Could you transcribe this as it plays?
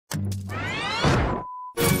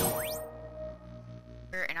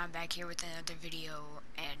I'm back here with another video,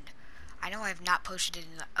 and I know I have not posted it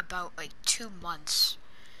in about like 2 months,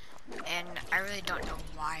 and I really don't know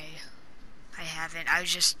why I haven't. I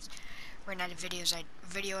was just running out of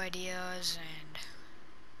video ideas, and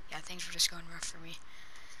yeah, things were just going rough for me.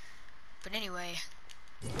 But anyway,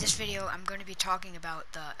 this video I'm going to be talking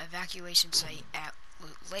about the evacuation site at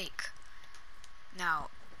Loot Lake. Now,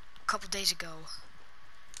 a couple days ago,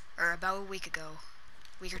 or about a week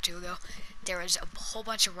or two ago, there was a whole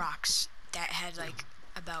bunch of rocks that had like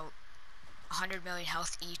about 100 million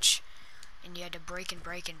health each, and you had to break and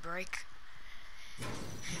break and break.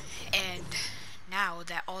 And now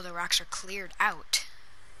that all the rocks are cleared out,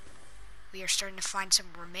 we are starting to find some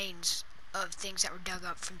remains of things that were dug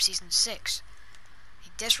up from Season 6.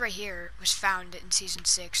 Like this right here was found in Season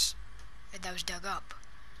 6, and that was dug up.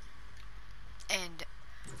 And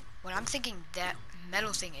what I'm thinking that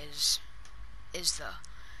metal thing is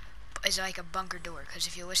like a bunker door, because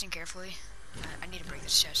if you listen carefully, I need to break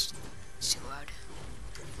this chest. It's too loud.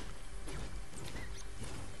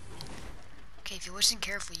 Okay, if you listen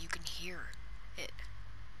carefully, you can hear it.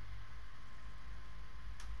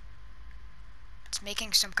 It's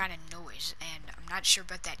making some kind of noise, and I'm not sure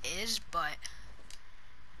what that is, but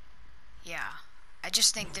yeah. I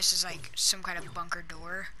just think this is like some kind of bunker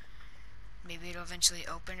door. Maybe it'll eventually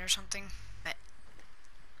open or something, but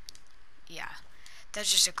yeah. That's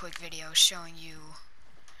just a quick video showing you,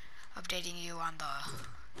 updating you on the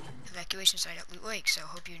evacuation site at Loot Lake. So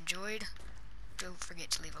hope you enjoyed. Don't forget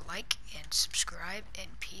to leave a like and subscribe,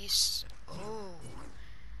 and peace. Oh,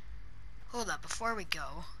 hold up, before we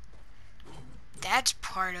go, that's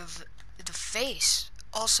part of the face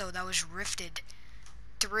also that was rifted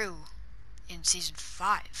through in Season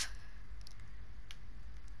 5.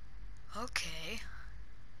 Okay.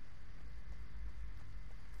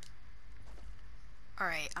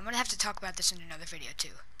 Alright, I'm gonna have to talk about this in another video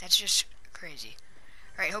too. That's just crazy.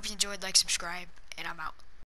 Alright, hope you enjoyed, like, subscribe, and I'm out.